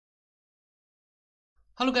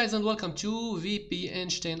Hello guys and welcome to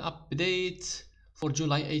VPNStein update for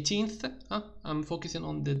July 18th. I'm focusing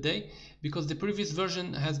on the day because the previous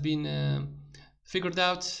version has been figured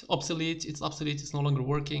out, obsolete. It's obsolete, it's no longer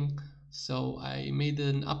working. So I made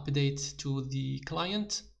an update to the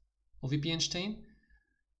client of VPNStein,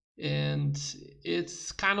 and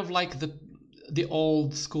it's kind of like the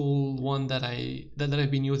old school one that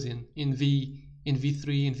I've been using in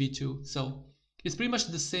V3 and V2. So it's pretty much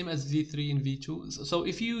the same as V3 and V2. So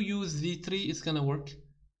if you use V3, it's gonna work,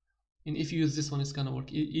 and if you use this one, it's gonna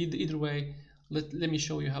work. Either way, let me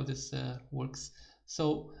show you how this works.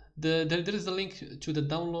 So there is a link to the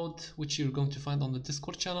download, which you're going to find on the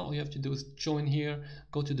Discord channel. All you have to do is join here,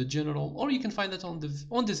 go to the general, or you can find it on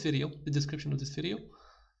this video, the description of this video.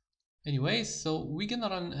 Anyway, so we're gonna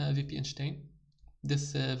run VPNStein,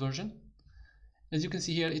 this version. As you can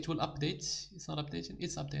see here, it will update. It's not updating,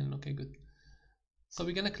 it's updating. Okay, good. So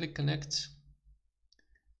we're gonna click connect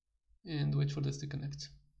and wait for this to connect.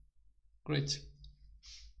 Great.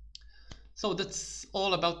 So that's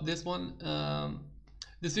all about this one.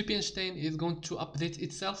 This VPNStein is going to update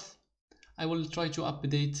itself. I will try to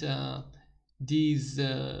update these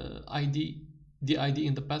the ID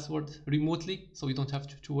and the password remotely, so you don't have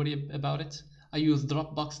to worry about it. I use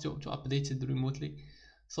Dropbox to update it remotely.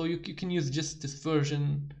 So you can use just this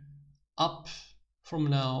version up from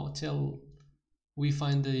now till we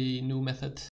find a new method.